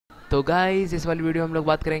तो गाइस इस वाली वीडियो हम लोग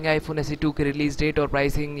बात करेंगे आईफोन SE2 की रिलीज डेट और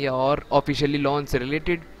प्राइसिंग या और ऑफिशियली लॉन्च से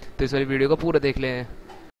रिलेटेड। तो इस वाली वीडियो को पूरा देख लें।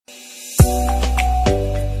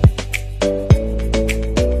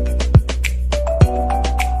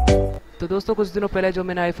 तो दोस्तों कुछ दिनों पहले जो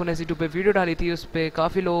मैंने आईफोन SE2 पे वीडियो डाली थी उस पर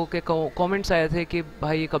काफ़ी लोगों के कमेंट्स आए थे कि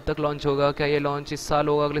भाई ये कब तक लॉन्च होगा, क्या ये लॉन्च इस साल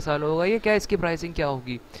होगा, अगले साल होगा, ये क्या इसकी प्राइसिंग क्या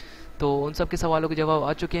होगी। तो उन सब के सवालों के जवाब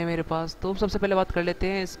आ चुके हैं मेरे पास। तो सबसे पहले बात कर लेते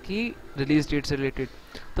हैं इसकी रिलीज़ डेट से रिलेटेड।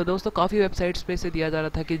 तो दोस्तों काफ़ी वेबसाइट्स पे से दिया जा रहा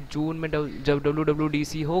था कि जून में जब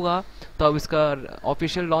WWDC होगा तो अब इसका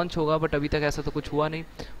ऑफिशियल लॉन्च होगा, बट अभी तक ऐसा तो कुछ हुआ नहीं।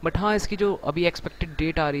 बट हाँ, इसकी जो अभी एक्सपेक्टेड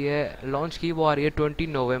डेट आ रही है लॉन्च की वो आ रही है 20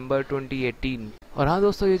 नवंबर 2018। और हाँ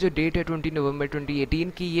दोस्तों, ये जो डेट है 20 नवंबर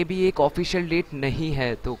 2018 की, ये भी एक ऑफिशियल डेट नहीं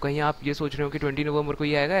है। तो कहीं आप ये सोच रहे हो कि 20 नवंबर को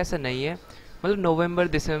ये आएगा, ऐसा नहीं है। मतलब नवंबर,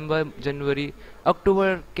 दिसंबर, जनवरी,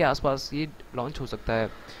 अक्टूबर के आसपास ये लॉन्च हो सकता है।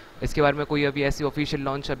 इसके बारे में कोई अभी ऐसी ऑफिशियल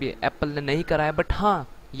लॉन्च अभी एप्पल ने नहीं करा है, बट हाँ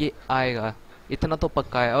ये आएगा, इतना तो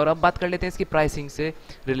पक्का है। और अब बात कर लेते हैं इसकी प्राइसिंग से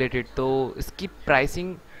रिलेटेड। तो इसकी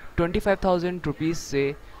प्राइसिंग 25,000 रुपीज़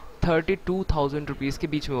से 32,000 रुपीज़ के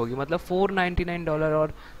बीच में होगी। मतलब $499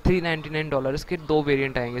 और $399 इसके दो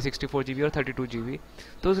वेरिएंट आएंगे, 64 GB और 32 GB।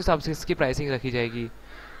 तो उस हिसाब से इसकी प्राइसिंग रखी जाएगी।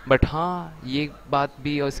 बट हाँ, ये बात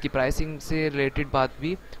भी और इसकी प्राइसिंग से रिलेटेड बात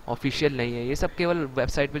भी ऑफिशियल नहीं है। ये सब केवल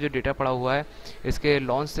वेबसाइट पे जो डेटा पड़ा हुआ है इसके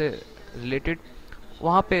लॉन्च से रिलेटेड,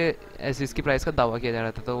 वहाँ पे ऐसे इसकी प्राइस का दावा किया जा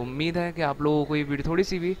रहा था। तो उम्मीद है कि आप लोगों को ये वीडियो थोड़ी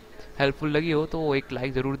सी भी हेल्पफुल लगी हो तो एक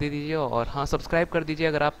लाइक ज़रूर दे दीजिए। और हाँ, सब्सक्राइब कर दीजिए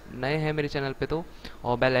अगर आप नए हैं मेरे चैनल पे तो,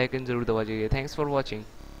 और बेल आइकन ज़रूर दबा दीजिए। Thanks for watching.